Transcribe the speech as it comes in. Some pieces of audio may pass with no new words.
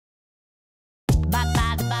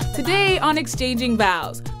Today on Exchanging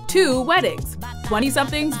Vows, 2 weddings,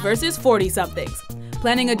 20-somethings versus 40-somethings.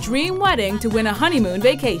 Planning a dream wedding to win a honeymoon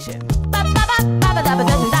vacation.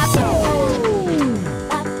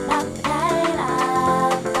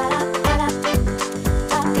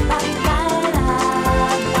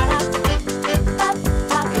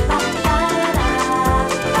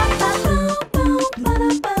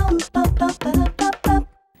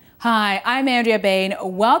 Hi, I'm Andrea Bain.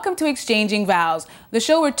 Welcome to Exchanging Vows, the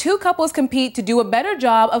show where 2 couples compete to do a better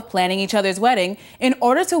job of planning each other's wedding in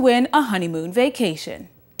order to win a honeymoon vacation.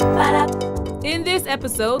 In this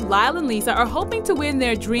episode, Lyle and Lisa are hoping to win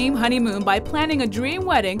their dream honeymoon by planning a dream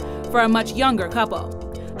wedding for a much younger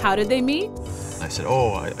couple. How did they meet? I said,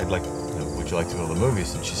 I'd like, would you like to go to the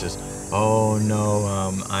movies? And she says, oh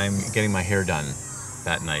no, I'm getting my hair done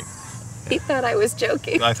that night. He thought I was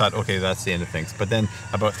joking. I thought, okay, that's the end of things. But then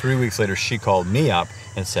about 3 weeks later, she called me up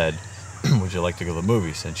and said, would you like to go to the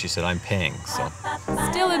movies? And she said, I'm paying, so.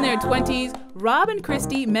 Still in their 20s, Rob and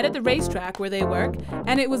Christi met at the racetrack where they work,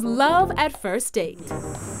 and it was love at first date.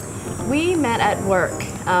 We met at work.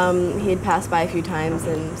 He had passed by a few times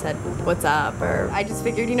and said, what's up? Or I just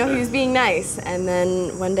figured, he was being nice. And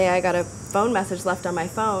then one day I got a phone message left on my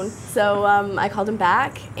phone. So I called him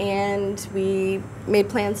back and we made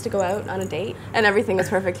plans to go out on a date. And everything was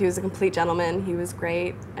perfect. He was a complete gentleman. He was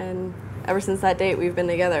great. And ever since that date, we've been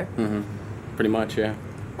together. Mm-hmm. Pretty much, yeah.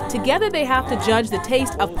 Together they have to judge the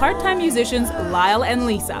taste of part-time musicians Lyle and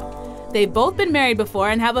Lisa. They've both been married before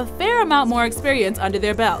and have a fair amount more experience under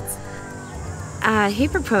their belts. He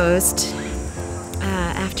proposed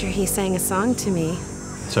after he sang a song to me.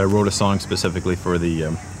 So I wrote a song specifically for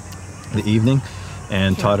the evening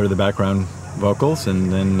and taught her the background vocals,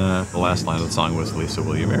 and then the last line of the song was, Lisa,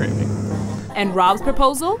 will you marry me? And Rob's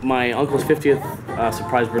proposal? My uncle's 50th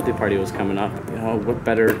surprise birthday party was coming up. What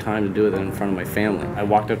better time to do it than in front of my family? I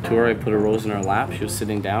walked up to her, I put a rose in her lap, she was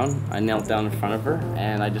sitting down, I knelt down in front of her,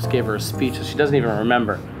 and I just gave her a speech that she doesn't even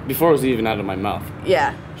remember, before it was even out of my mouth.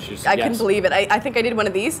 Yeah, I couldn't believe it. I think I did one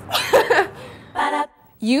of these.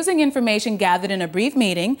 Using information gathered in a brief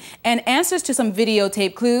meeting and answers to some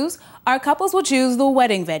videotape clues, our couples will choose the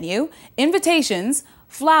wedding venue, invitations,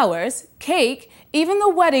 flowers, cake, even the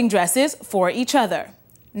wedding dresses for each other.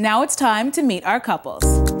 Now it's time to meet our couples.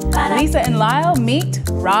 Lisa and Lyle meet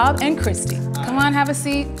Rob and Christi. Come on, have a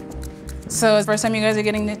seat. So it's the first time you guys are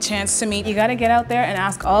getting the chance to meet. You gotta get out there and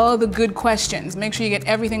ask all the good questions. Make sure you get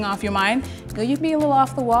everything off your mind. You'd be a little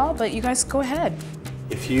off the wall, but you guys go ahead.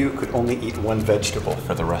 If you could only eat one vegetable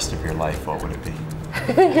for the rest of your life, what would it be?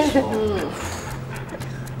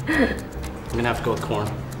 I'm gonna have to go with corn.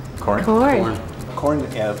 Corn? Corn. Corn,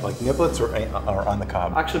 like niblets or on the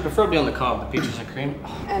cob? Actually, preferably on the cob, the peaches and cream.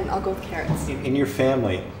 And I'll go with carrots. In your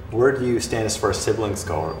family, where do you stand as far as siblings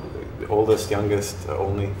go? The oldest, youngest,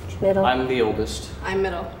 only? Middle. I'm the oldest. I'm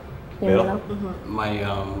middle. Middle? Mm-hmm.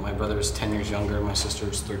 My brother is 10 years younger, my sister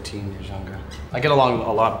is 13 years younger. I get along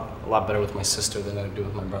a lot better with my sister than I do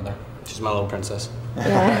with my brother. She's my little princess.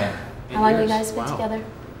 Yeah. How long have you guys been together?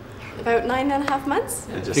 About 9.5 months.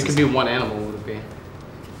 If you could be one animal, what would it be?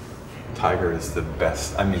 Tiger is the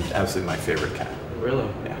best. I mean, absolutely my favorite cat. Really?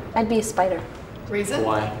 Yeah. I'd be a spider. Reason?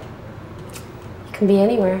 Why? You can be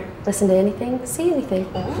anywhere, listen to anything, see anything.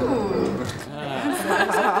 What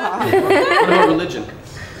about religion?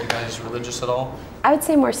 You guys religious at all? I would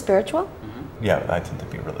say more spiritual. Mm-hmm. Yeah, I tend to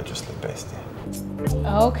be religiously based, yeah.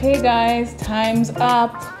 Okay guys, time's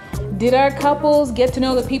up. Did our couples get to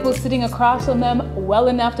know the people sitting across from them well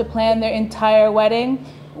enough to plan their entire wedding?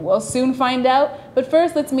 We'll soon find out, but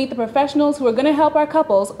first let's meet the professionals who are going to help our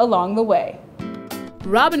couples along the way.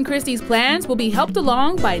 Rob and Christi's plans will be helped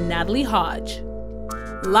along by Natalie Hodge.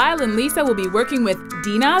 Lyle and Lisa will be working with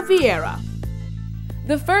Dina Vieira.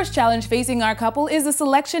 The first challenge facing our couple is the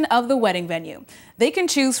selection of the wedding venue. They can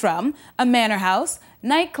choose from a manor house,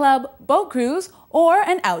 nightclub, boat cruise, or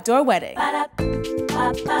an outdoor wedding.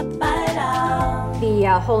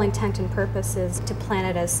 The whole intent and purpose is to plan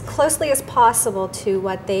it as closely as possible to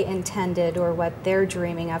what they intended or what they're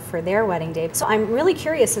dreaming of for their wedding day. So I'm really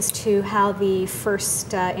curious as to how the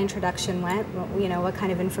first introduction went, what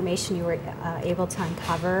kind of information you were able to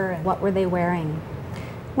uncover, and what were they wearing?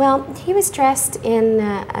 Well, he was dressed in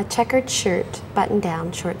a checkered shirt, button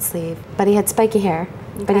down, short sleeve, but he had spiky hair,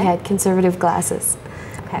 but he had conservative glasses.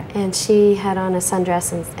 Okay. And she had on a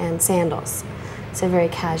sundress and sandals, so very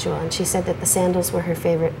casual, and she said that the sandals were her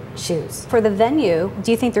favorite shoes. For the venue,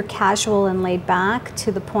 do you think they're casual and laid back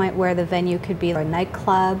to the point where the venue could be a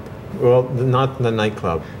nightclub? Well, not the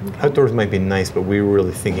nightclub. Okay. Outdoors might be nice, but we were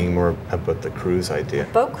really thinking more about the cruise idea.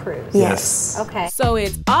 Boat cruise? Yes. Okay. So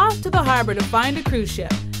it's off to the harbor to find a cruise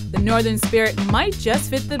ship. the Northern Spirit might just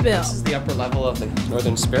fit the bill. This is the upper level of the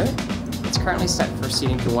Northern Spirit. It's currently set for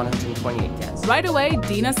seating to 128 guests. Right away,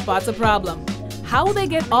 Dina spots a problem. How will they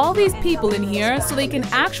get all these people in here so they can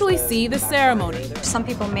actually see the ceremony? Some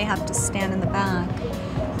people may have to stand in the back.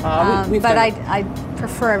 But I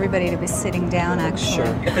prefer everybody to be sitting down, actually.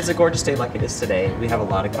 Sure. If it's a gorgeous day like it is today, we have a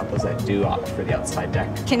lot of couples that do opt for the outside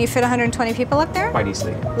deck. Can you fit 120 people up there? Quite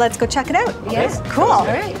easily. Let's go check it out. Yes. Cool. All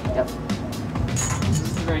right. Yep.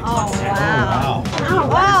 Oh, wow. Oh,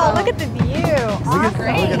 wow, look at the view.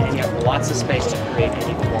 Great. And you have lots of space to create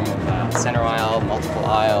any form of center aisle, multiple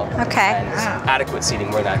aisle. Okay. And adequate seating,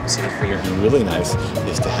 more than adequate seating for your... Really nice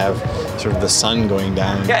is to have sort of the sun going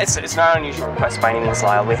down. Yeah, it's not an unusual request by any means,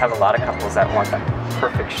 Lyle. We have a lot of couples that want that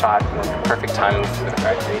perfect shot with perfect timing for the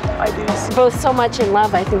bride ideas. Both so much in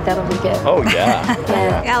love, I think that'll be good. Oh yeah.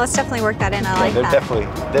 Yeah, let's definitely work that in. I like they're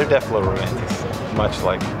that. They're definitely romantics, much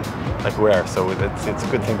like we are. So it's a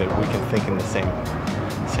good thing that we can think in the same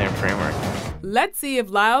framework. Let's see if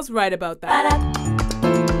Lyle's right about that.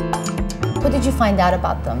 What did you find out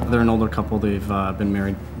about them? They're an older couple. They've been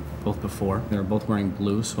married both before. They're both wearing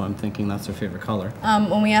blue, so I'm thinking that's their favorite color.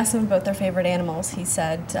 When we asked him about their favorite animals, he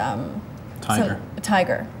said Tiger. A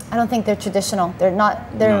tiger. I don't think they're traditional. They're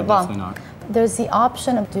not. They're No, definitely not. There's the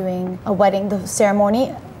option of doing a wedding, the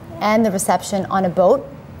ceremony, and the reception on a boat.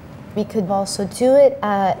 We could also do it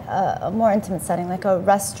at a more intimate setting, like a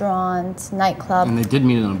restaurant, nightclub. And they did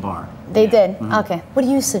meet in a bar. They did? Mm-hmm. Okay. What do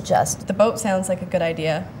you suggest? The boat sounds like a good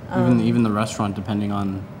idea. Even the restaurant, depending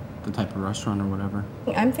on the type of restaurant or whatever.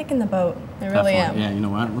 I'm thinking the boat. I really am. Yeah, you know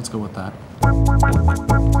what? Let's go with that.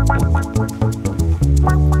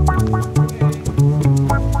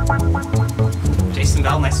 Jason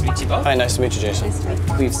Bell, nice to meet you both. Hi, nice to meet you, Jason. Nice to meet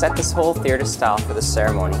you. We've set this whole theater style for the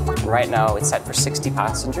ceremony. Right now, it's set for 60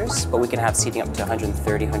 passengers, but we can have seating up to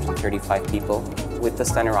 130, 135 people with the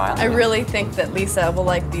center aisle. I really think that Lisa will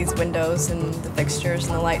like these windows and the fixtures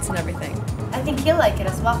and the lights and everything. I think he'll like it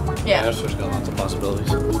as well. Yeah. There's got lots of possibilities.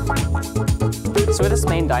 So with this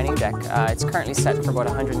main dining deck, it's currently set for about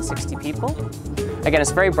 160 people. Again,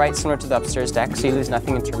 it's very bright, similar to the upstairs deck, so you lose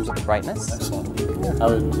nothing in terms of the brightness. Excellent.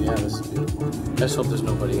 This is beautiful. I just hope there's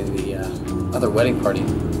nobody in the other wedding party.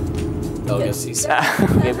 They'll get seasick.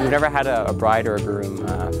 We've never had a bride or a groom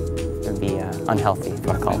that would be unhealthy, if you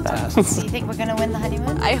want to call it that. Do you think we're going to win the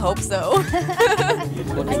honeymoon? I hope so.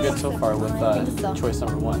 Looking good so far with choice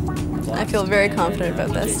number 1. I feel very confident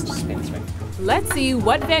about this. Let's see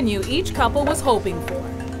what venue each couple was hoping for.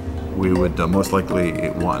 We would most likely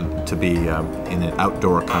want to be in an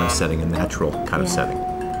outdoor kind of setting, a natural kind of setting.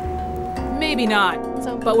 Maybe not.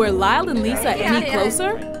 But were Lyle and Lisa any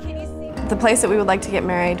closer? The place that we would like to get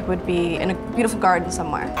married would be in a beautiful garden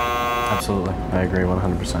somewhere. Absolutely. I agree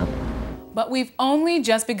 100%. But we've only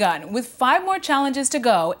just begun. With 5 more challenges to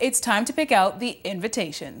go, it's time to pick out the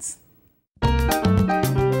invitations.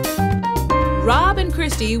 Rob and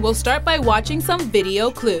Christi will start by watching some video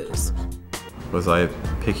clues. Was I a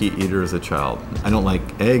picky eater as a child? I don't like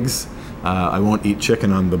eggs. I won't eat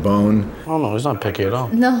chicken on the bone. Oh no, he's not picky at all.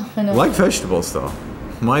 No, I know. I like vegetables though.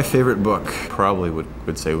 My favorite book probably would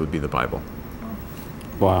be the Bible.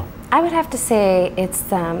 Wow. I would have to say it's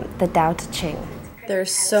the Tao Te Ching.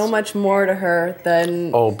 There's so much more to her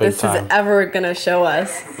than big this time. is ever going to show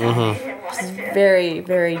us. Mm-hmm. She's very,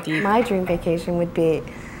 very deep. My dream vacation would be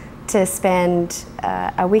to spend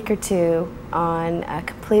a week or 2 on a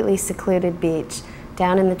completely secluded beach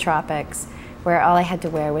down in the tropics where all I had to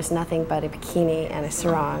wear was nothing but a bikini and a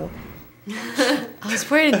sarong. I was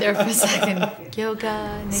worried there for a second.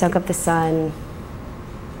 Yoga. Soak up the sun,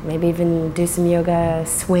 maybe even do some yoga,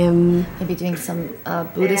 swim. Maybe doing some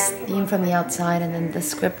Buddhist theme from the outside, and then the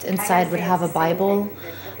script inside would have a Bible.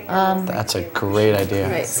 That's a great idea.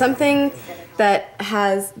 Right. Something that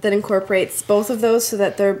incorporates both of those so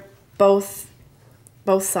that they're both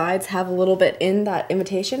sides have a little bit in that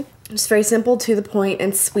invitation. Just very simple, to the point,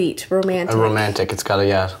 and sweet, romantic. A romantic. It's got to,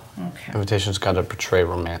 yeah. Okay. Invitation's got to portray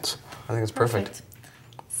romance. I think it's perfect.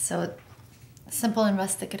 So simple and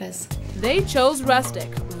rustic it is. They chose rustic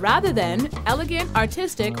rather than elegant,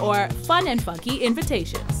 artistic, or fun and funky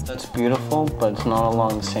invitations. That's beautiful, but it's not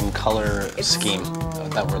along the same color scheme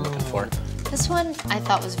that we're looking for. This one I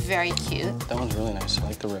thought was very cute. That one's really nice. I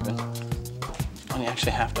like the ribbon. Oh, you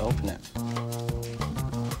actually have to open it.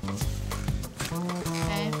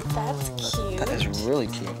 Okay. That's cute. That is really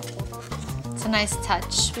cute. It's a nice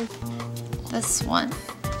touch. This one,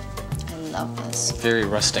 I love this. Very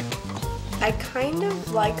rustic. I kind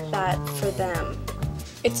of like that for them.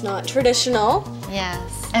 It's not traditional.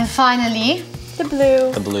 Yes. And finally, The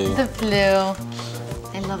blue. The blue. the blue.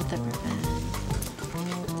 I love the ribbon.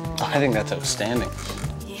 I think that's outstanding.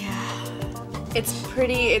 Yeah. It's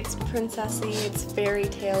pretty, it's princessy, it's fairy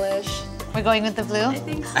tale-ish. We're going with the blue? I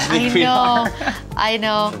think so. I think we are. I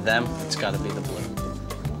know. For them, it's got to be the blue.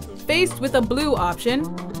 Faced with a blue option,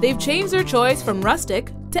 they've changed their choice from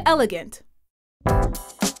rustic to elegant. Now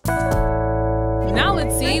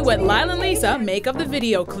let's see what Lyle and Lisa make of the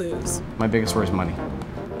video clues. My biggest worry is money.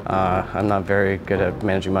 I'm not very good at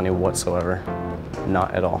managing money whatsoever.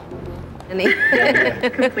 Not at all.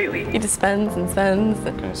 Completely. He just spends and spends.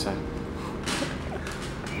 What can I say?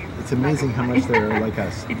 It's amazing how much they're like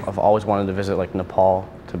us. I've always wanted to visit like Nepal,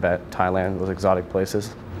 Tibet, Thailand, those exotic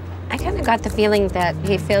places. I kind of got the feeling that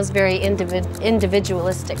he feels very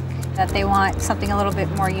individualistic. That they want something a little bit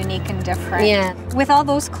more unique and different. Yeah. With all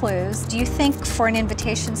those clues, do you think for an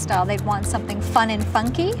invitation style they'd want something fun and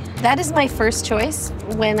funky? That is my first choice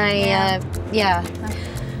when yeah.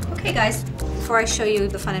 Okay, guys. Before I show you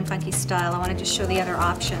the fun and funky style, I want to just show the other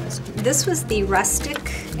options. This was the rustic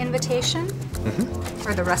invitation,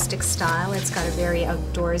 or the rustic style. It's got a very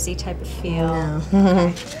outdoorsy type of feel.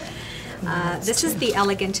 Okay. This is the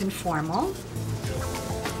elegant and formal.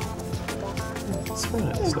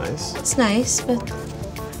 It's nice. It's nice, but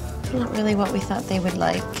not really what we thought they would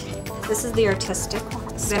like. This is the artistic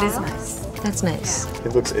style. That is nice. That's nice.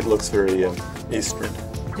 It looks very Eastern.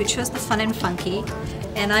 We chose the fun and funky,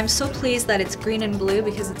 and I'm so pleased that it's green and blue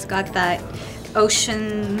because it's got that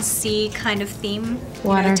ocean, sea kind of theme.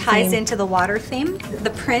 Water ties theme. into the water theme.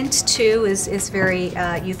 The print too is very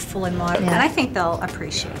youthful and modern, Yeah. and I think they'll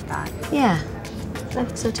appreciate that. Yeah, I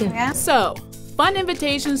think so too. Yeah. So, fun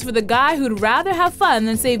invitations for the guy who'd rather have fun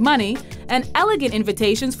than save money, and elegant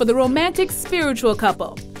invitations for the romantic spiritual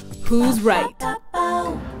couple. Who's right?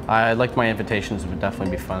 I'd like my invitations would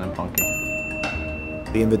definitely be fun and funky.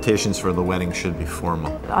 The invitations for the wedding should be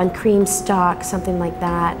formal. On cream stock, something like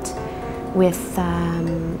that, with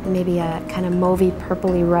maybe a kind of mauvey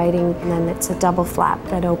purpley writing, and then it's a double flap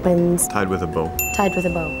that opens. Tied with a bow. Tied with a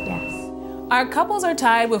bow, yes. Our couples are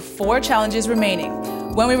tied with 4 challenges remaining.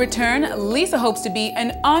 When we return, Lisa hopes to be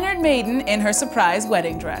an honored maiden in her surprise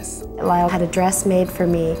wedding dress. Lyle had a dress made for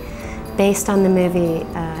me based on the movie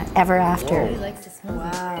Ever After.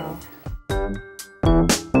 Wow.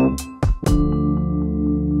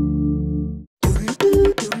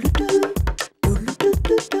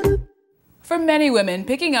 For many women,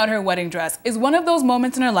 picking out her wedding dress is one of those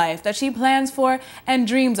moments in her life that she plans for and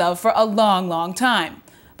dreams of for a long, long time.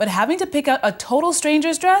 But having to pick out a total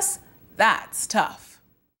stranger's dress, that's tough.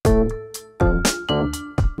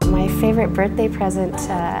 My favorite birthday present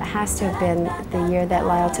has to have been the year that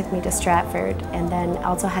Lyle took me to Stratford, and then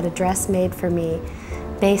also had a dress made for me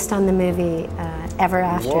based on the movie Ever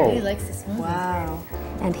After. He likes this movie. Wow.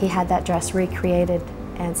 And he had that dress recreated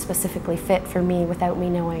and specifically fit for me without me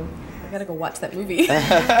knowing. I gotta go watch that movie.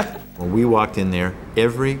 When we walked in there,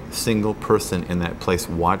 every single person in that place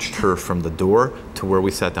watched her from the door to where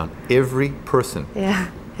we sat down. Every person. Yeah,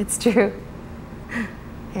 it's true.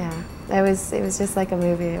 Yeah, it was just like a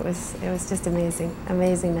movie. It was just amazing,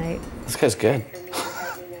 amazing night. This guy's good.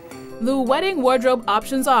 The wedding wardrobe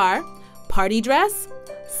options are party dress,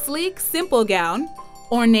 sleek, simple gown,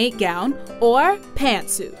 ornate gown, or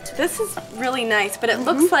pantsuit. This is really nice, but it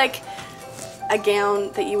looks like a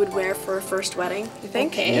gown that you would wear for a first wedding, you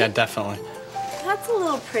think? Okay. Yeah, definitely. That's a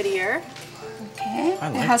little prettier. Okay. I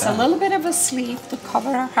It like has that. a little bit of a sleeve to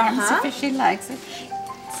cover her arms if she likes it.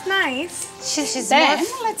 It's nice. She's Then more.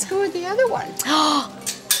 let's go with the other one.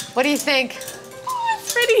 What do you think? Oh,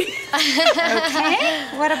 it's pretty. Okay.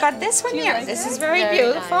 What about this one here? This is very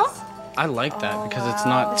beautiful. Nice. I like that because it's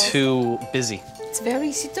not too busy. It's very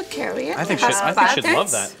easy to carry it. I think It has she'd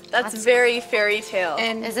love buttons. that. That's very fairy tale.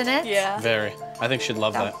 And Isn't it? yeah. Very. I think she'd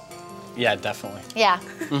love that. Yeah, definitely. Yeah.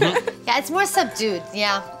 Yeah, it's more subdued.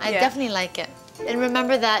 Yeah, I definitely like it. And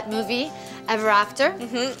remember that movie, Ever After?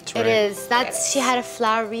 That's It right. is. She had a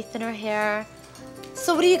flower wreath in her hair.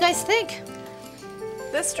 So what do you guys think?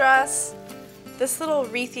 This dress, this little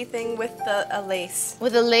wreathy thing with a lace.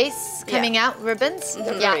 With the lace coming out, ribbons?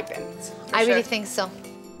 Yeah, Ribbons, for I really sure. think so.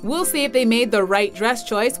 We'll see if they made the right dress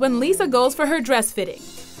choice when Lisa goes for her dress fitting.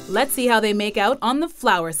 Let's see how they make out on the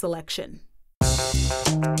flower selection.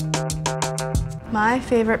 My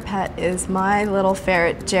favorite pet is my little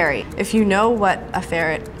ferret, Jari. If you know what a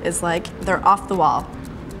ferret is like, they're off the wall.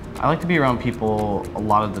 I like to be around people a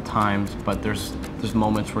lot of the times, but there's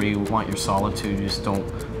moments where you want your solitude. You just don't,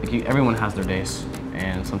 everyone has their days,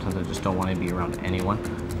 and sometimes I just don't want to be around anyone.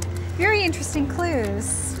 Very interesting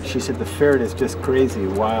clues. She said the ferret is just crazy,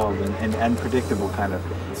 wild, and unpredictable kind of.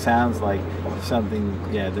 It sounds like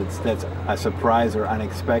something, that's a surprise or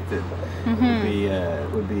unexpected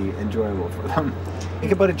would be enjoyable for them.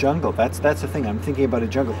 Think about a jungle. That's the thing. I'm thinking about a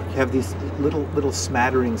jungle. You have these little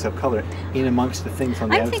smatterings of color in amongst the things on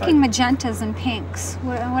the outside. I'm thinking magentas and pinks.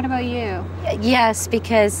 What about you? Yes,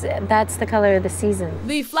 because that's the color of the season.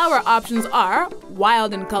 The flower options are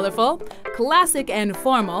wild and colorful, classic and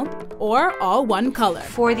formal, or all one color.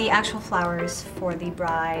 For the actual flowers for the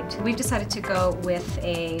bride, we've decided to go with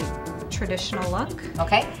a traditional look.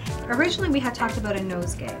 Okay. Originally, we had talked about a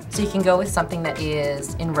nosegay. So you can go with something that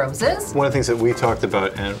is in roses. One of the things that we talked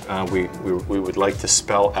about, and we would like to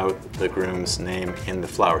spell out the groom's name in the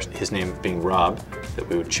flowers. His name being Rob, that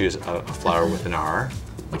we would choose a flower with an R.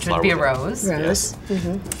 Which would be a rose. Yes.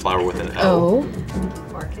 Mm-hmm. A flower with an O.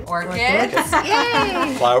 Orchid. Orchids.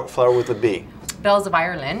 Yay! Flower with a B. Bells of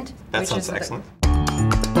Ireland. That sounds excellent.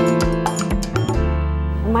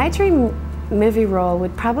 My dream movie role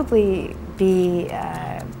would probably be,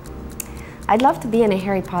 I'd love to be in a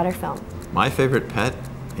Harry Potter film. My favorite pet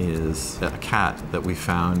is a cat that we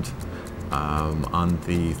found on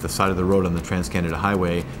the side of the road on the Trans-Canada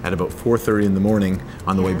Highway at about 4:30 in the morning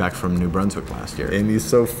on the way back from New Brunswick last year. And he's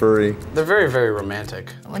so furry. They're very, very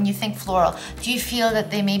romantic. When you think floral, do you feel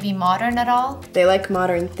that they may be modern at all? They like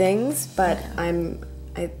modern things, but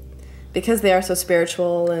because they are so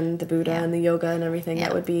spiritual and the Buddha and the yoga and everything,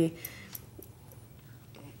 it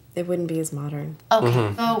wouldn't be as modern.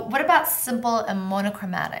 Okay, so what about simple and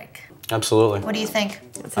monochromatic? Absolutely. What do you think?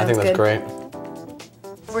 I think that's great.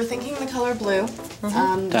 We're thinking the color blue,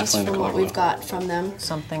 just from what we've got from them.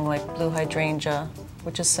 Something like blue hydrangea,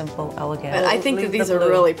 which is simple, elegant. But I think that these are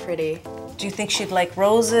really pretty. Do you think she'd like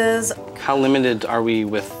roses? How limited are we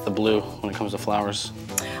with the blue when it comes to flowers?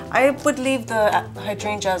 I would leave the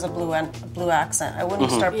hydrangea as a blue accent. I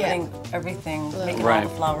wouldn't start putting everything, making all the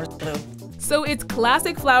flowers blue. So it's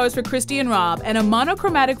classic flowers for Christi and Rob and a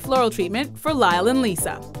monochromatic floral treatment for Lyle and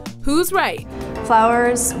Lisa. Who's right?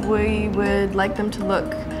 Flowers, we would like them to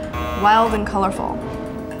look wild and colorful.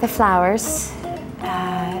 The flowers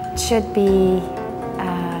should be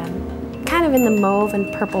kind of in the mauve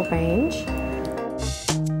and purple range.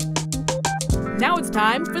 Now it's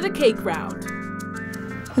time for the cake round.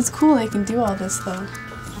 It's cool they can do all this though.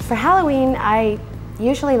 For Halloween, I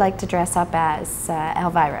usually like to dress up as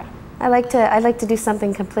Elvira. I like to do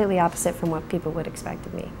something completely opposite from what people would expect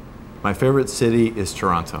of me. My favorite city is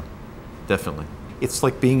Toronto, definitely. It's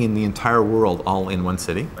like being in the entire world all in one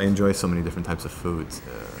city. I enjoy so many different types of foods.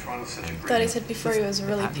 I thought he said before he was a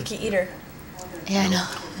really picky eater. Yeah, I know.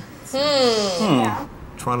 Yeah.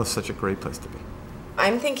 Toronto's such a great place to be.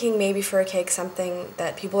 I'm thinking maybe for a cake something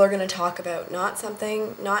that people are going to talk about, not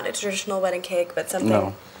a traditional wedding cake, but something...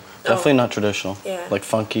 No, definitely not traditional. Yeah. Like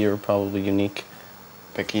funky or probably unique.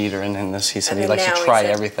 Picky eater, and in this he said And he then likes to now try he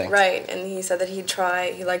said- everything. Right, and he said that he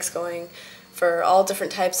likes going for all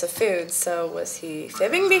different types of foods. So was he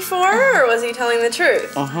fibbing before, or was he telling the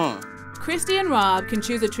truth? Christi and Rob can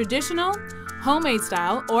choose a traditional, homemade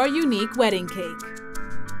style, or unique wedding cake.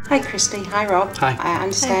 Hi, Christi. Hi, Rob. Hi. I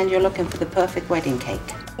understand you're looking for the perfect wedding cake.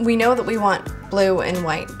 We know that we want blue and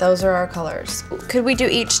white. Those are our colors. Could we do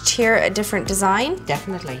each tier a different design?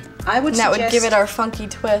 Definitely. I would That suggest... would give it our funky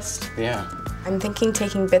twist. Yeah. I'm thinking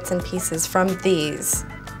taking bits and pieces from these.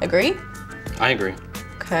 Agree? I agree.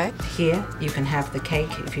 Okay. Here, you can have the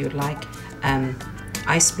cake if you would like.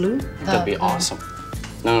 Ice blue. That'd be awesome.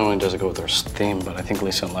 Not only does it go with our theme, but I think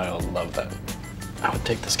Lisa and Lyle would love that. I would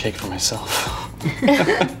take this cake for myself.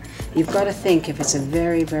 You've got to think if it's a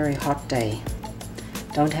very, very hot day,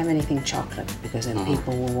 don't have anything chocolate because then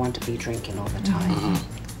people will want to be drinking all the time.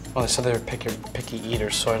 Well, they said they were picky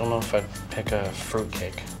eaters, so I don't know if I'd pick a fruit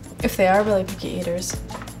cake. If they are really picky eaters.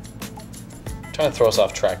 Trying to throw us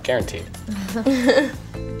off track, guaranteed. At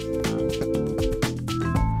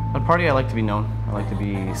a party, I like to be known. I like to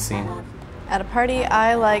be seen. At a party,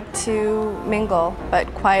 I like to mingle,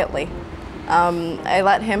 but quietly. I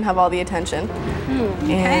let him have all the attention.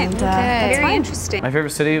 And That's very interesting. My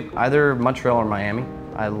favorite city, either Montreal or Miami.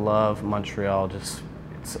 I love Montreal.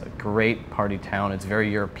 It's a great party town. It's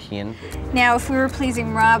very European. Now, if we were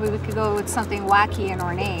pleasing Rob, we could go with something wacky and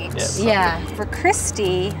ornate. Yeah. For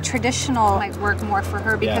Christi, traditional might work more for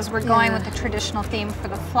her because we're going with the traditional theme for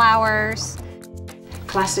the flowers.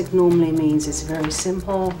 Classic normally means it's very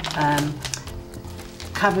simple.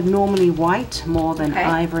 Covered normally white more than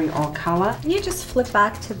ivory or color. Can you just flip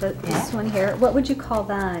back to this one here? What would you call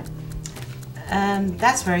that?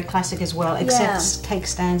 That's very classic as well, except cake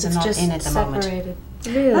stands are not in at the moment.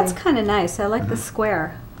 Really? That's kind of nice. I like the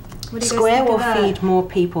square. What do you Square guys think will of that? feed more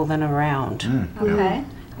people than a round. Okay.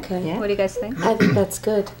 Okay. Yeah. What do you guys think? I think that's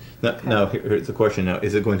good. Now, here's the question now.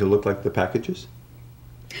 Is it going to look like the packages?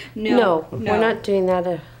 No, we're not doing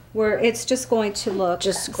that. It's just going to look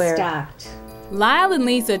Just square. stacked. Lyle and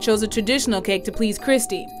Lisa chose a traditional cake to please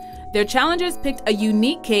Christi. Their challengers picked a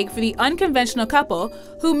unique cake for the unconventional couple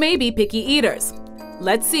who may be picky eaters.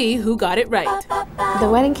 Let's see who got it right. The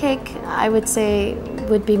wedding cake, I would say,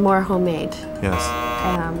 would be more homemade. Yes.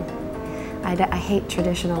 I hate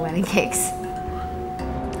traditional wedding cakes.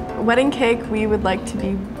 Wedding cake, we would like to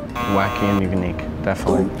be Wacky and unique,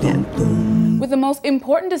 definitely. With the most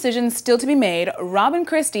important decisions still to be made, Rob and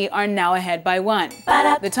Christi are now ahead by 1.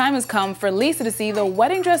 The time has come for Lisa to see the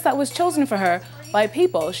wedding dress that was chosen for her by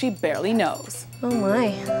people she barely knows. Oh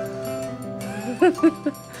my.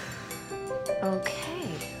 Okay.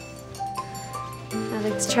 Now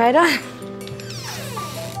let's try it on. I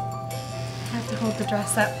have to hold the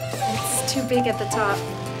dress up. It's too big at the top.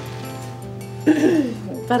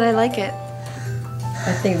 But I like it.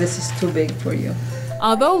 I think this is too big for you.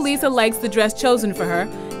 Although Lisa likes the dress chosen for her,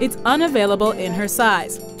 it's unavailable in her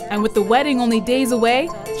size. And with the wedding only days away,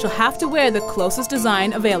 she'll have to wear the closest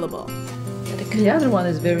design available. The other one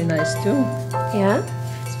is very nice too. Yeah?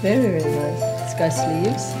 It's very, very nice. It's got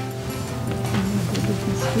sleeves.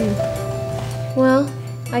 Well,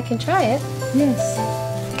 I can try it. Yes.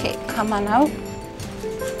 Okay, come on out.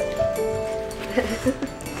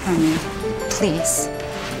 Please.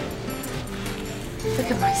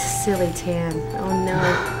 Look at my silly tan. Oh no.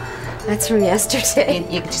 That's from yesterday.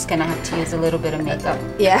 You're just gonna have to use a little bit of makeup.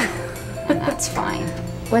 Yeah. And that's fine.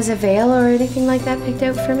 Was a veil or anything like that picked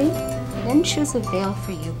out for me? They didn't choose a veil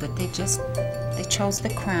for you, but they chose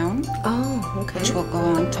the crown. Oh, okay. Which will go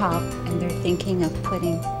on top, and they're thinking of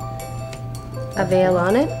putting a veil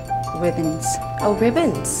on it? Ribbons. Oh,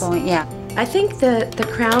 ribbons. So, yeah. I think the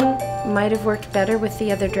crown might have worked better with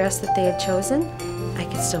the other dress that they had chosen. I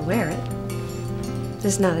could still wear it.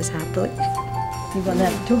 Just not as happily. You're gonna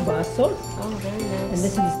have 2 bustles. Oh, very nice. And this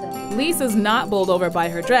is the Lisa's not bowled over by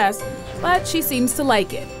her dress, but she seems to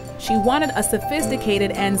like it. She wanted a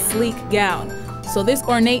sophisticated and sleek gown, so this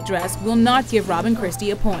ornate dress will not give Rob and Christi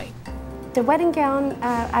a point. The wedding gown,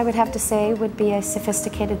 I would have to say, would be a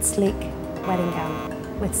sophisticated, sleek wedding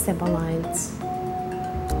gown with simple lines.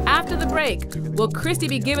 After the break, will Christi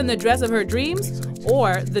be given the dress of her dreams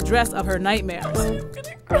or the dress of her nightmares?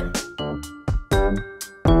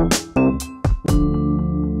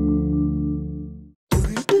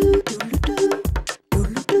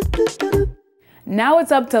 Now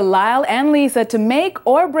it's up to Lyle and Lisa to make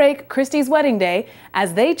or break Christi's wedding day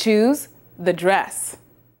as they choose the dress.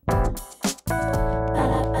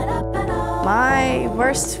 my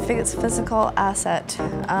worst physical asset.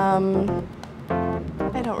 I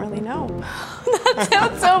don't really know. That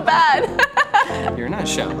sounds so bad. You're not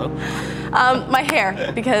shallow. My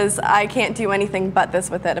hair, because I can't do anything but this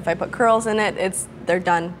with it. If I put curls in it, they're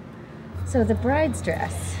done. So the bride's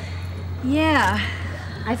dress. Yeah.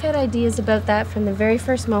 I've had ideas about that from the very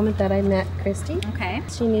first moment that I met Christi. Okay.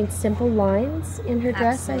 She needs simple lines in her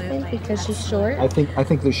dress, I think, because she's short. I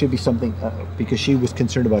think there should be something because she was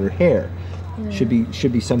concerned about her hair. Should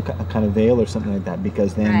be some kind of veil or something like that,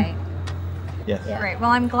 because then. Right. Yes. Yeah. Great.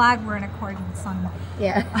 Well, I'm glad we're in accordance on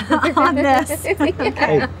on this.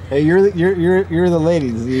 Hey, you're the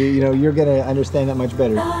ladies. You're gonna understand that much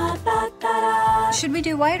better. Should we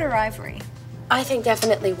do white or ivory? I think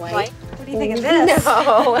definitely white. What do you think of this?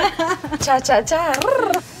 No. Cha-cha-cha.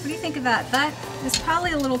 What do you think of that? That is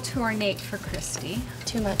probably a little too ornate for Christi.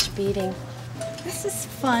 Too much beading. This is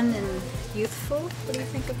fun and youthful. What do you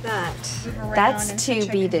think of that? That's too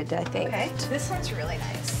beaded, I think. Okay. This one's really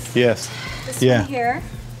nice. Yes. This Yeah. one here.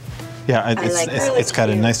 Yeah, it's got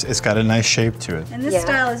a nice shape to it. And this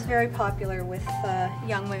style is very popular with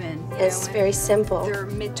young women. It's very simple. They're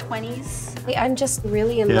mid-20s. I'm just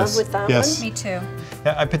really in love with that one. Me too.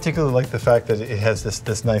 Yeah, I particularly like the fact that it has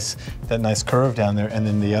that nice curve down there, and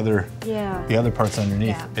then the other parts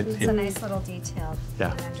underneath. Yeah, it's a nice little detail.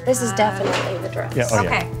 Yeah. This is definitely the dress. Yeah. Oh,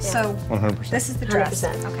 okay, so 100%. this is the dress.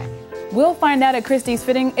 100%. Okay. We'll find out at Christi's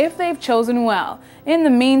fitting if they've chosen well. In the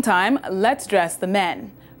meantime, let's dress the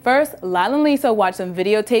men. First, Lyle and Lisa watch some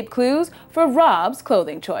videotape clues for Rob's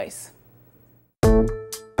clothing choice.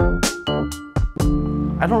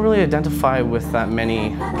 I don't really identify with that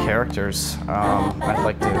many characters. I'd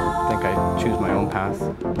like to think I choose my own path.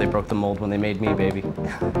 They broke the mold when they made me, baby.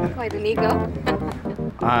 Quite an ego.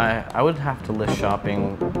 I would have to list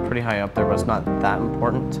shopping pretty high up there, but it's not that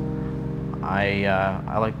important.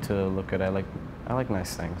 I like to look at. I like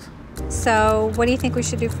nice things. So, what do you think we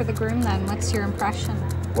should do for the groom then? What's your impression?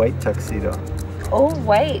 White tuxedo. Oh,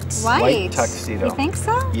 white. White tuxedo. You think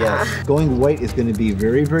so? Yes. Going white is going to be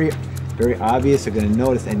very, very, very obvious. They're going to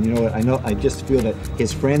notice, and you know what? I just feel that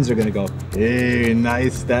his friends are going to go, "Hey,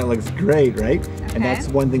 nice. That looks great, right?" And that's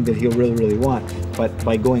one thing that he'll really, really want. But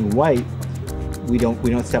by going white, we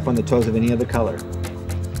don't step on the toes of any other color.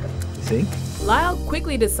 You see? Lyle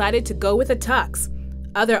quickly decided to go with a tux.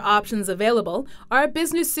 Other options available are a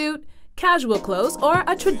business suit, casual clothes, or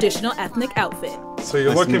a traditional ethnic outfit. So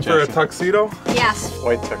you're looking for a tuxedo? Yes.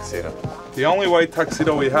 White tuxedo. The only white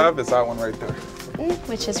tuxedo we have is that one right there.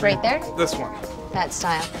 Which is right there? This one. That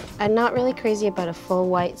style. I'm not really crazy about a full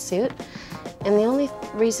white suit. And the only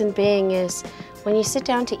reason being is when you sit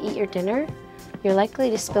down to eat your dinner, you're likely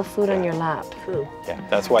to spill food on your lap. True. Yeah,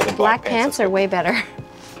 that's why the Black pants are way better.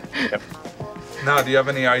 Yep. Now, do you have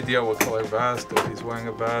any idea what color vest? If he's wearing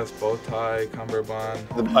a vest, bow tie, cummerbund?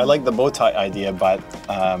 I like the bow tie idea, but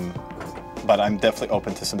I'm definitely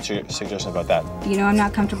open to some suggestions about that. You know, I'm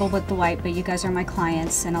not comfortable with the white, but you guys are my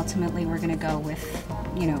clients, and ultimately we're going to go with,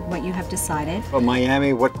 you know, what you have decided. Well,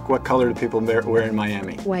 Miami, what color do people wear in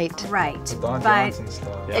Miami? White. Right. Don But- Johnson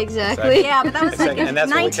style. Yep. Exactly. Yeah, but that was like in And that's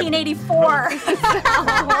what we kept-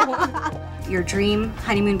 1984. Your dream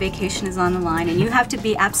honeymoon vacation is on the line, and you have to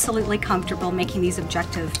be absolutely comfortable making these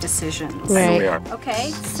objective decisions. Here we are. Okay,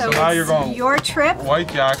 So so now it's you're going your trip.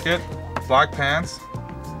 White jacket, black pants,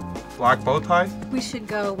 black bow tie. We should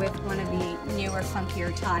go with one of the newer,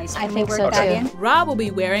 funkier ties. I Can we think work so, that too. in? Rob will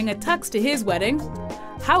be wearing a tux to his wedding.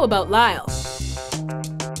 How about Lyle?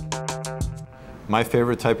 My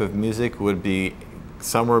favorite type of music would be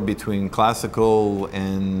somewhere between classical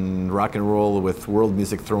and rock and roll with world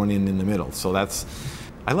music thrown in the middle. So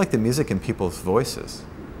I like the music in people's voices.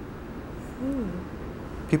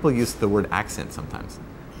 People use the word accent sometimes,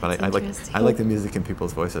 but I like the music in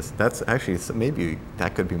people's voices. That's actually, maybe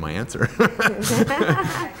that could be my answer. I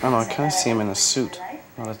don't know, I kind of see him in a suit,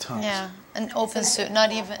 not a tux. Yeah, an open suit, not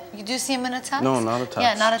even, you do see him in a tux? No, not a tux.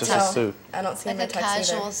 Yeah, not a just tux. a suit. I don't see Like him in a a tux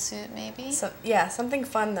casual either. suit, maybe? So, yeah, something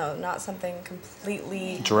fun though, not something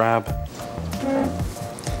completely Drab.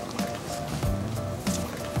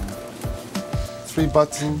 3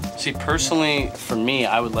 button. See, personally, for me,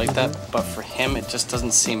 I would like that, but for him, it just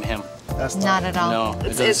doesn't seem him. That's Not at all. No, it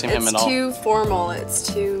doesn't seem him at all. It's too formal.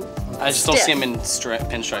 It's too. I just don't stiff. see him in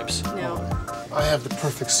pinstripes. No. I have the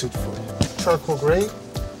perfect suit for you. Charcoal gray.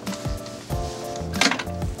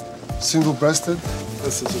 Single-breasted.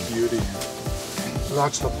 This is a beauty.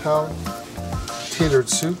 Notch lapel. Tailored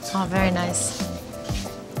suit. Oh, very nice.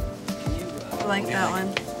 I like that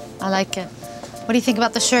one. I like it. What do you think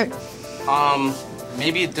about the shirt?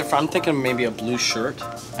 Maybe different. I'm thinking maybe a blue shirt.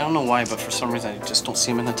 I don't know why, but for some reason, I just don't see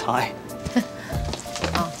him in a tie.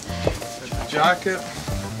 Jacket.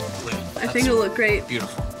 I think it'll look great.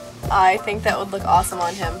 Beautiful. I think that would look awesome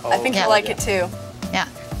on him. I think Yeah. he'll like it too. Yeah.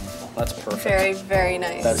 That's perfect. Very, very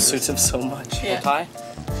nice. That suits him so much. Yeah. A tie?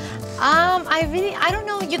 I don't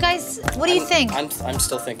know, you guys, what do you think? I'm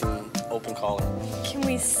still thinking open collar. Can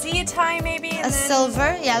we see a tie maybe? A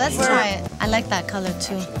silver? Yeah, let's try it. I like that color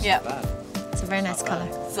too. Yeah. It's a very nice color.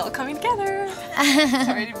 It's all coming together.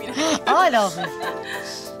 Sorry to be Oh, no.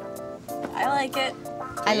 I like it.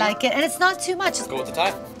 I like it. And it's not too much. Let's go with the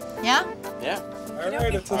tie. Yeah? Yeah. All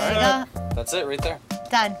right, it's a There you set. go. That's it right there.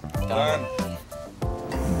 Done. Done.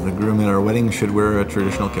 The groom at our wedding should wear a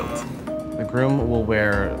traditional kilt. The groom will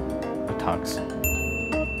wear a tux.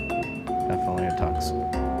 Definitely a tux.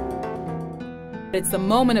 It's the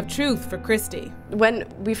moment of truth for Christi. When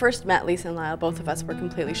we first met Lisa and Lyle, both of us were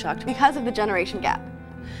completely shocked because of the generation gap.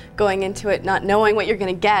 Going into it not knowing what you're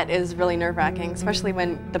going to get is really nerve-wracking, especially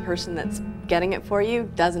when the person that's getting it for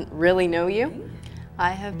you doesn't really know you.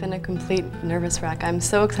 I have been a complete nervous wreck. I'm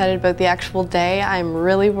so excited about the actual day. I'm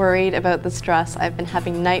really worried about this dress. I've been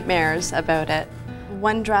having nightmares about it.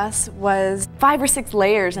 One dress was 5 or 6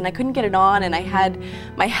 layers and I couldn't get it on, and I had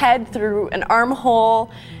my head through an armhole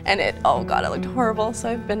and oh God, it looked horrible. So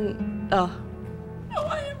I've been, I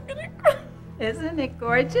am gonna cry. Isn't it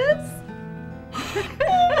gorgeous?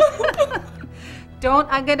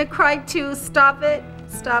 I'm gonna cry too. Stop it.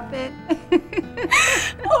 Stop it.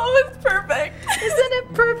 Oh, it's perfect. Isn't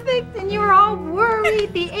it perfect? And you were all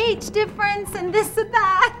worried, the age difference and this and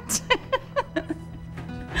that.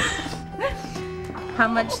 How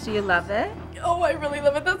much do you love it? Oh, I really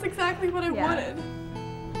love it. That's exactly what I wanted.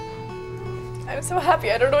 I'm so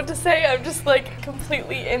happy. I don't know what to say. I'm just like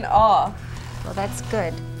completely in awe. Well, that's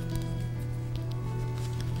good.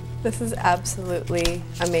 This is absolutely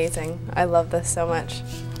amazing. I love this so much.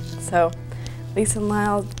 So, Lisa and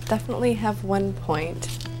Lyle definitely have 1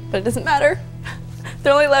 point, but it doesn't matter.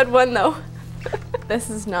 They're only allowed 1 though. This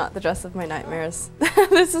is not the dress of my nightmares.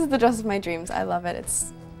 This is the dress of my dreams. I love it.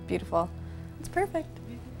 It's beautiful. It's perfect.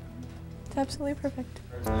 It's absolutely perfect.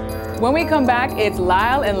 When we come back, it's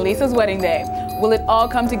Lyle and Lisa's wedding day. Will it all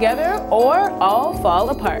come together or all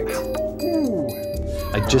fall apart?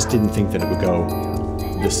 I just didn't think that it would go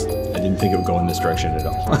this. I didn't didn't think it would go in this direction at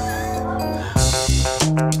all.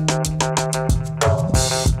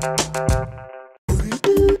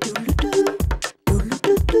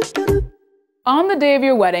 On the day of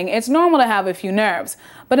your wedding, it's normal to have a few nerves,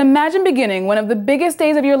 but imagine beginning one of the biggest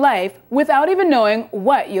days of your life without even knowing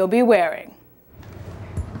what you'll be wearing.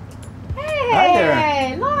 Hey, Hi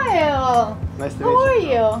there. Lyle. Nice to meet How are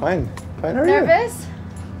you? Fine. Fine, how are Nervous? you?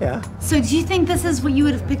 Yeah. So do you think this is what you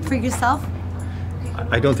would have picked for yourself?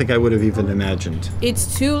 I don't think I would have even imagined.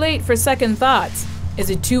 It's too late for second thoughts. Is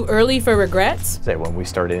it too early for regrets? Say when we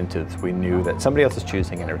started into this, we knew that somebody else is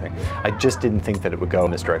choosing and everything. I just didn't think that it would go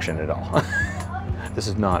in this direction at all. This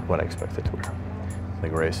is not what I expected to wear. The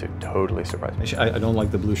gray suit totally surprised me. I don't like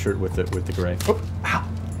the blue shirt with the gray. Oh, ow.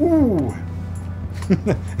 Ooh.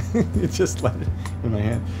 It just landed in my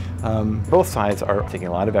hand. Both sides are taking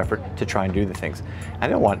a lot of effort to try and do the things.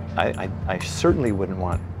 I certainly wouldn't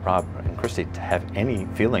want Rob and Christi to have any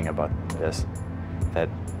feeling about this, that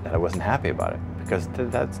I wasn't happy about it, because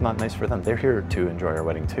that's not nice for them. They're here to enjoy our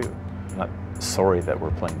wedding too. I'm not sorry that we're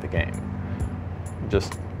playing the game.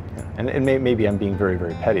 Just, and maybe I'm being very,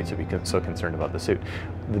 very petty to be so concerned about the suit.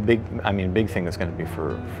 The big thing is going to be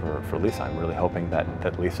for Lisa. I'm really hoping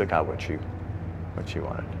that Lisa got what she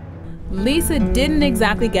wanted. Lisa didn't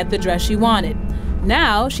exactly get the dress she wanted.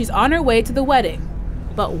 Now she's on her way to the wedding.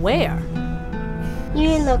 But where?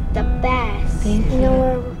 You look the best. You know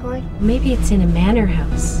where we're going? Maybe it's in a manor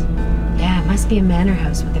house. Yeah, it must be a manor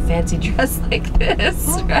house with a fancy dress like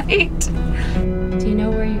this, right? Do you know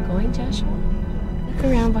where you're going, Joshua? Look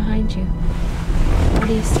around behind you. What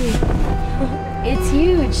do you see? It's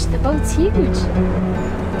huge. The boat's huge.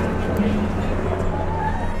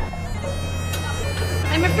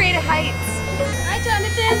 I'm afraid of heights. Hi,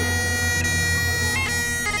 Jonathan.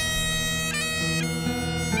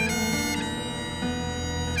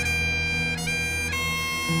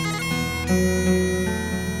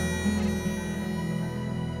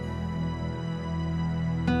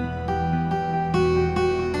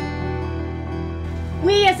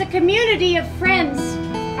 We as a community of friends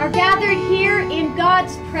are gathered here in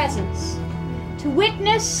God's presence to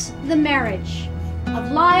witness the marriage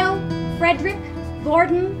of Lyle, Frederick,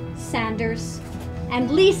 Gordon Sanders,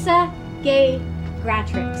 and Lisa Gay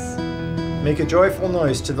Gratrix. Make a joyful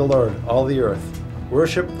noise to the Lord, all the earth.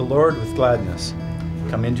 Worship the Lord with gladness.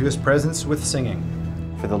 Come into his presence with singing.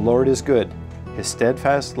 For the Lord is good. His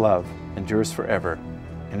steadfast love endures forever,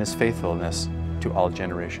 and his faithfulness to all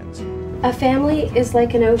generations. A family is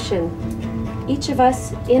like an ocean. Each of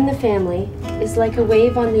us in the family is like a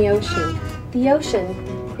wave on the ocean. The ocean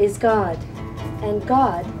is God, and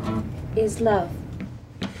God is love.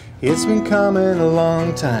 It's been coming a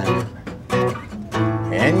long time,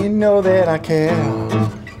 and you know that I care.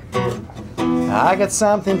 I got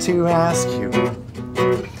something to ask you.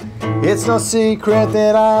 It's no secret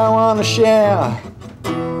that I want to share.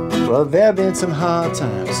 Well, there have been some hard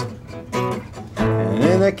times, and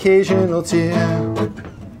an occasional tear.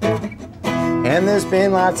 And there's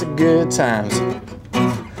been lots of good times.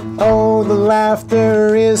 Oh, the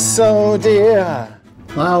laughter is so dear.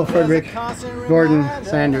 Lyle, Frederick, Gordon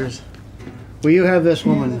Sanders, will you have this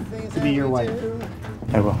woman to be your wife?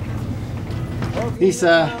 I will.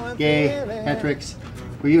 Lisa Gay Gratrix,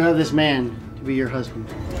 will you have this man to be your husband?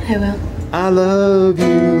 I will. I love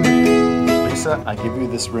you. Lisa, I give you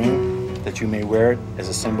this ring that you may wear it as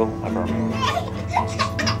a symbol of our marriage.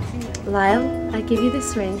 Lyle, I give you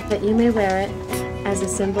this ring that you may wear it as a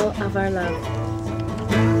symbol of our love.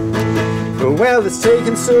 Well, it's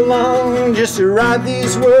taken so long just to write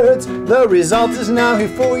these words. The result is now here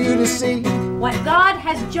for you to see. What God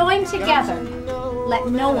has joined together, let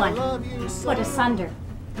no one put asunder.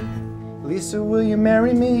 Lisa, will you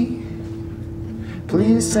marry me?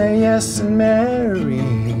 Please say yes and marry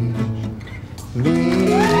me.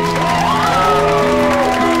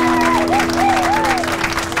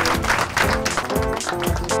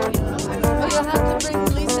 Well, you'll have to bring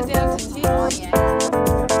Lisa down to tea.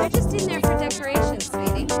 They're just in there for decorations,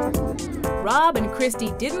 sweetie. Rob and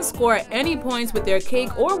Christi didn't score any points with their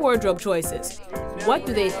cake or wardrobe choices. What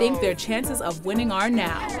do they think their chances of winning are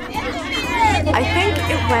now? I think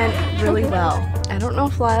it went really well. I don't know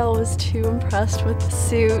if Lyle was too impressed with the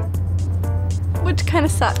suit, which kind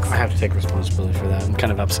of sucks. I have to take responsibility for that. I'm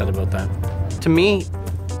kind of upset about that. To me,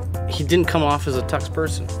 he didn't come off as a tux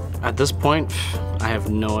person. At this point, I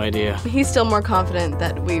have no idea. He's still more confident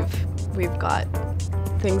that we've got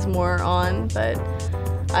things more on, but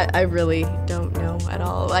I really don't know at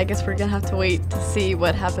all. I guess we're gonna have to wait to see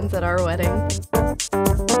what happens at our wedding.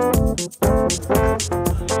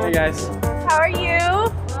 Hey guys. How are you?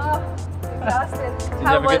 Oh, exhausted. Did you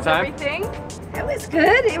have a good time? Everything? It was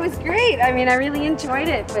good. It was great. I mean, I really enjoyed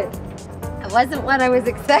it, but it wasn't what I was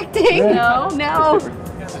expecting. Yeah. No.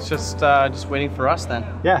 It's just waiting for us then.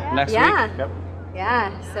 Yeah. Next Yeah. week. Yep.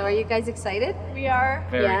 Yeah. So are you guys excited? We are.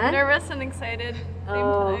 Very. Yeah. Nervous and excited at the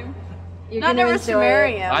same time. You're Not gonna nervous to enjoy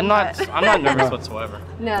marry it. him. I'm not nervous whatsoever.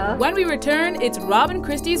 No. When we return, it's Rob and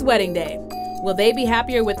Christi's wedding day. Will they be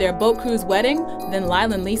happier with their boat cruise wedding than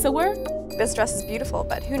Lyle and Lisa were? This dress is beautiful,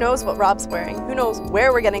 but who knows what Rob's wearing? Who knows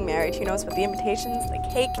where we're getting married? Who knows what the invitations, the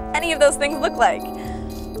cake, any of those things look like?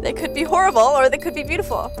 They could be horrible or they could be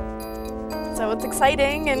beautiful. So it's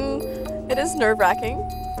exciting and it is nerve-wracking.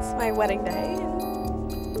 It's my wedding day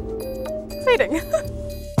and it's exciting.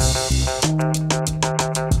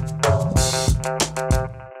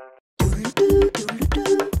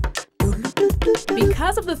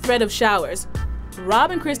 Because of the threat of showers,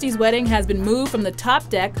 Rob and Christi's wedding has been moved from the top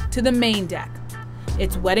deck to the main deck.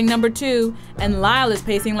 It's wedding number 2, and Lyle is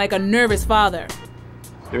pacing like a nervous father.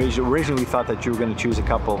 Originally we thought that you were going to choose a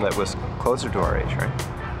couple that was closer to our age, right?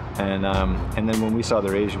 And then when we saw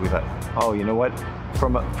their age, we thought, oh, you know what?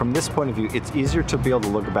 From this point of view, it's easier to be able to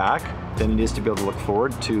look back than it is to be able to look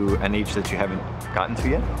forward to an age that you haven't gotten to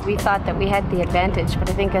yet. We thought that we had the advantage, but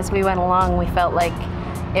I think as we went along, we felt like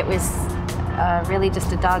it was really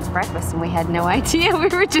just a dog's breakfast, and we had no idea. We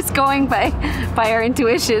were just going by our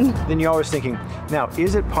intuition. Then you're always thinking, now,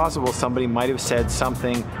 is it possible somebody might have said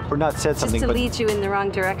something, or not said something, Just to but lead you in the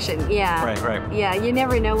wrong direction, yeah. Right. Yeah, you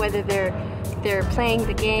never know whether they're playing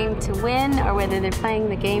the game to win or whether they're playing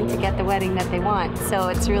the game to get the wedding that they want. So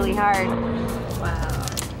it's really hard. Wow.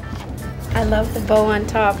 I love the bow on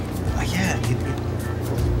top. Oh, yeah,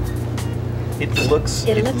 it looks.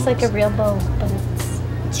 It looks like a real bow, but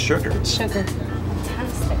It's sugar. it's sugar.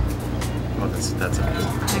 Fantastic. Oh, that's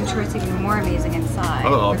amazing. I'm sure it's even more amazing inside.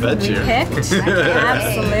 Oh, I'll bet you. Picked?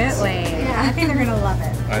 Absolutely. Yeah, I think they're gonna love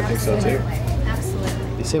it. I think so too.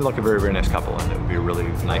 Absolutely. They seem like a very, very nice couple, and it would be really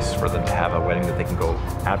nice for them to have a wedding that they can go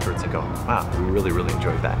afterwards and go, wow, we really, really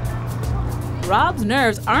enjoyed that. Rob's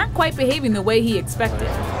nerves aren't quite behaving the way he expected.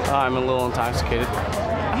 I'm a little intoxicated.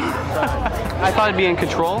 I thought I'd be in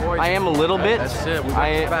control. I am a little bit. That's it. We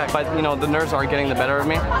got your back. But you know, the nerves are getting the better of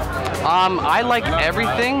me. I like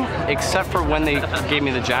everything except for when they gave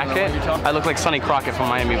me the jacket. I look like Sonny Crockett from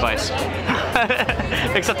Miami Vice.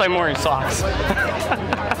 Except I'm wearing socks.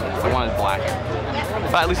 I wanted black.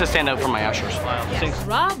 But at least I stand out from my ushers.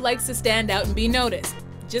 Rob likes to stand out and be noticed,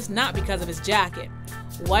 just not because of his jacket.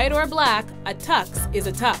 White or black, a tux is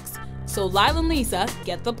a tux. So Lyle and Lisa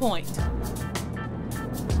get the point.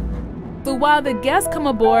 So while the guests come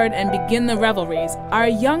aboard and begin the revelries, our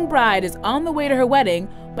young bride is on the way to her wedding,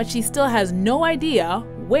 but she still has no idea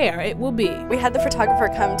where it will be. We had the photographer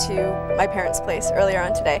come to my parents' place earlier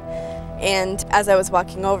on today, and as I was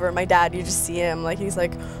walking over, my dad, you just see him, like he's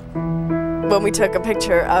like, when we took a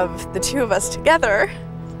picture of the two of us together,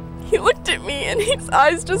 he looked at me and his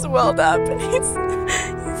eyes just welled up, and he's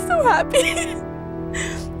so happy.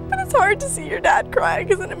 But it's hard to see your dad cry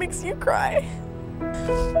because then it makes you cry.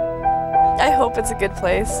 I hope it's a good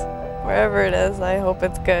place. Wherever it is, I hope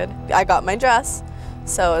it's good. I got my dress,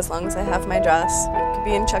 so as long as I have my dress, it could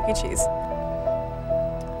be in Chuck E. Cheese.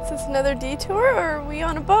 Is this another detour, or are we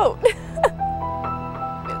on a boat?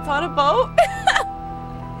 It's on a boat?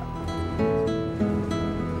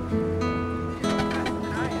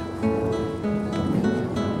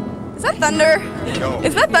 Is that thunder? No.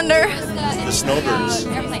 Is that thunder? The snowbirds.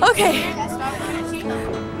 Okay.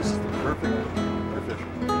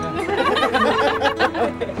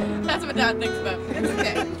 That's what Dad thinks about me. It's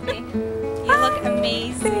okay. You look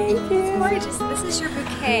amazing. Thank you. Gorgeous. This is your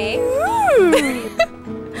bouquet.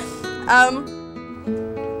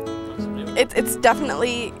 It's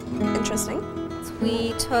definitely interesting.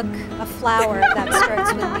 We took a flower that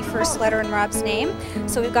starts with the first letter in Rob's name.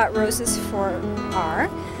 So we've got roses for R,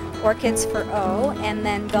 orchids for O, and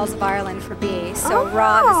then bells of Ireland for B. So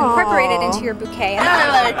Rob is incorporated into your bouquet. And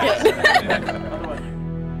I like it.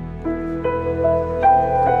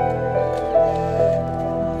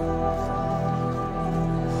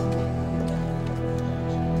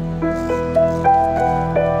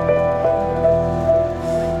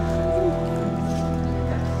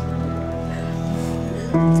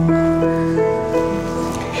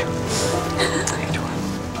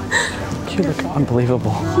 You look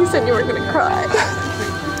unbelievable. You said you were going to cry.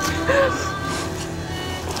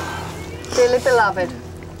 Dearly beloved,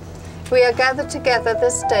 we are gathered together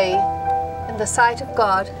this day in the sight of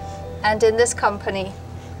God and in this company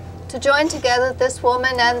to join together this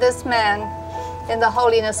woman and this man in the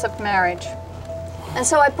holiness of marriage. And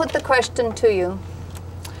so I put the question to you.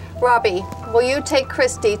 Robbie, will you take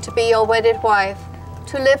Christi to be your wedded wife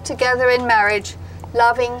to live together in marriage,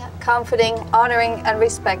 loving, comforting, honoring, and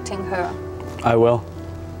respecting her? I will.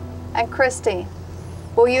 And Christi,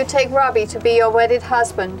 will you take Robbie to be your wedded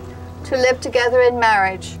husband, to live together in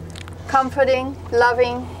marriage, comforting,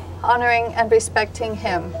 loving, honoring, and respecting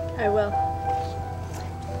him? I will.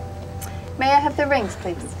 May I have the rings,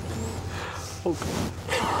 please?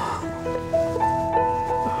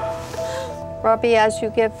 Robbie, as you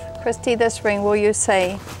give Christi this ring, will you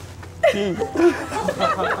say?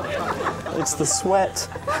 It's the sweat.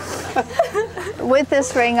 With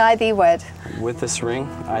this ring, I thee wed. With this ring,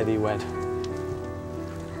 I thee wed.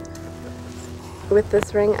 With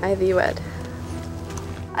this ring, I thee wed.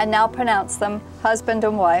 And now pronounce them husband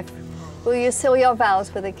and wife. Will you seal your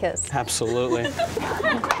vows with a kiss? Absolutely.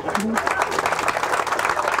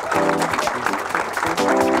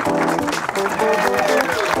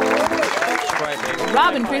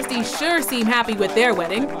 Rob and Christi sure seem happy with their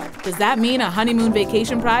wedding. Does that mean a honeymoon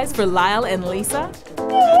vacation prize for Lyle and Lisa?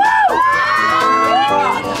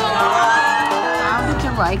 How did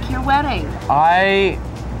you like your wedding?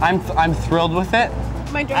 I'm thrilled with it.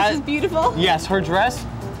 My dress is beautiful. Yes, her dress,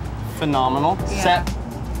 phenomenal. Yeah. Set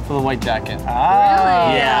for the white jacket. Really?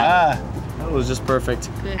 Yeah. That was just perfect.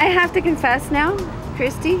 I have to confess now,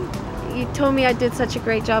 Christi, you told me I did such a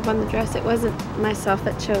great job on the dress. It wasn't myself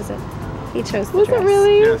that chose it. He chose the dress. Was it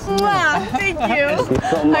really? Yes. Wow, thank you.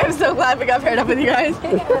 I'm so glad we got paired up with you guys.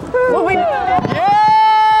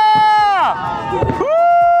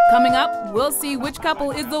 Coming up, we'll see which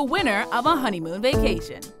couple is the winner of a honeymoon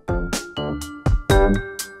vacation.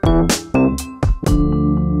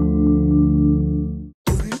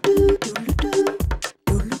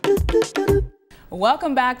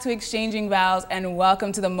 Welcome back to Exchanging Vows and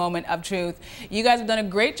welcome to the moment of truth. You guys have done a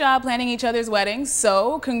great job planning each other's weddings,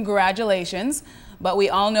 so congratulations. But we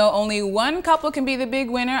all know only one couple can be the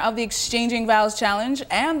big winner of the Exchanging Vows challenge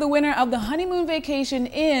and the winner of the honeymoon vacation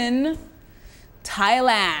in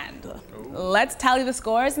Thailand. Let's tally the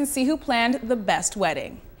scores and see who planned the best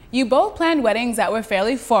wedding. You both planned weddings that were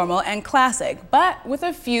fairly formal and classic, but with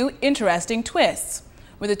a few interesting twists.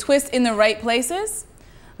 Were the twists in the right places?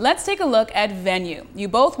 Let's take a look at venue. You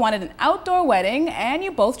both wanted an outdoor wedding and you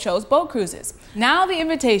both chose boat cruises. Now the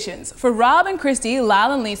invitations. For Rob and Christi,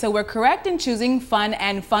 Lyle and Lisa were correct in choosing fun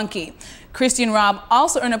and funky. Christi and Rob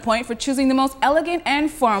also earn a point for choosing the most elegant and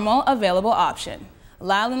formal available option.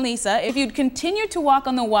 Lyle and Lisa, if you'd continued to walk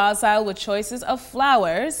on the wild side with choices of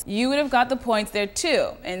flowers, you would have got the points there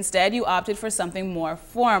too. Instead, you opted for something more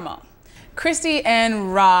formal. Christi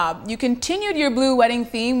and Rob, you continued your blue wedding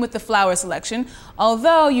theme with the flower selection,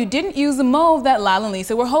 although you didn't use the mauve that Lyle and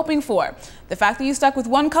Lisa were hoping for. The fact that you stuck with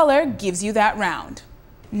one color gives you that round.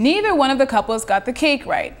 Neither one of the couples got the cake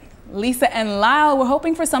right. Lisa and Lyle were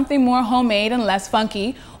hoping for something more homemade and less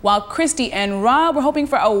funky, while Christi and Rob were hoping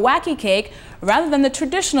for a wacky cake rather than the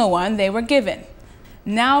traditional one they were given.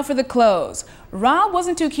 Now for the clothes. Rob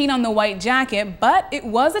wasn't too keen on the white jacket, but it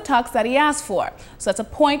was a tux that he asked for, so that's a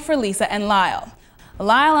point for Lisa and Lyle.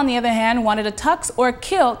 Lyle, on the other hand, wanted a tux or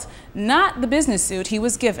kilt, not the business suit he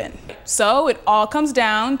was given. So it all comes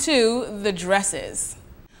down to the dresses.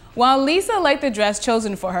 While Lisa liked the dress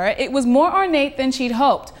chosen for her, it was more ornate than she'd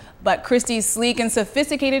hoped, but Christi's sleek and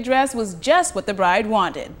sophisticated dress was just what the bride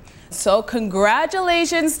wanted. So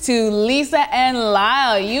congratulations to Lisa and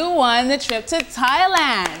Lyle. You won the trip to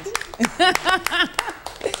Thailand.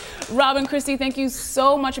 Rob and Christi, thank you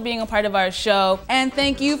so much for being a part of our show. And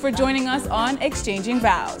thank you for joining us on Exchanging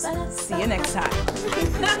Vows. See you next time.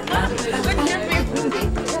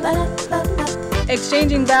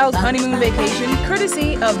 Exchanging Vows honeymoon vacation,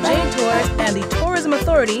 courtesy of Jade Tours and the Tourism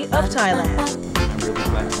Authority of Thailand.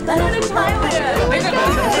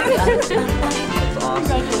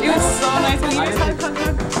 It was so nice when you guys had a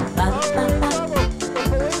contact.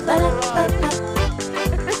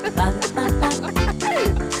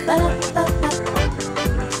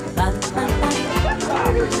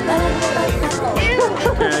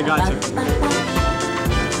 Okay, I got you.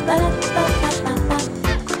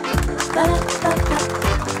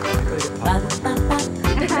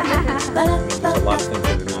 There's a lot of things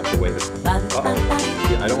that didn't have to wait.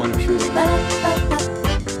 Yeah, I don't want him shooting.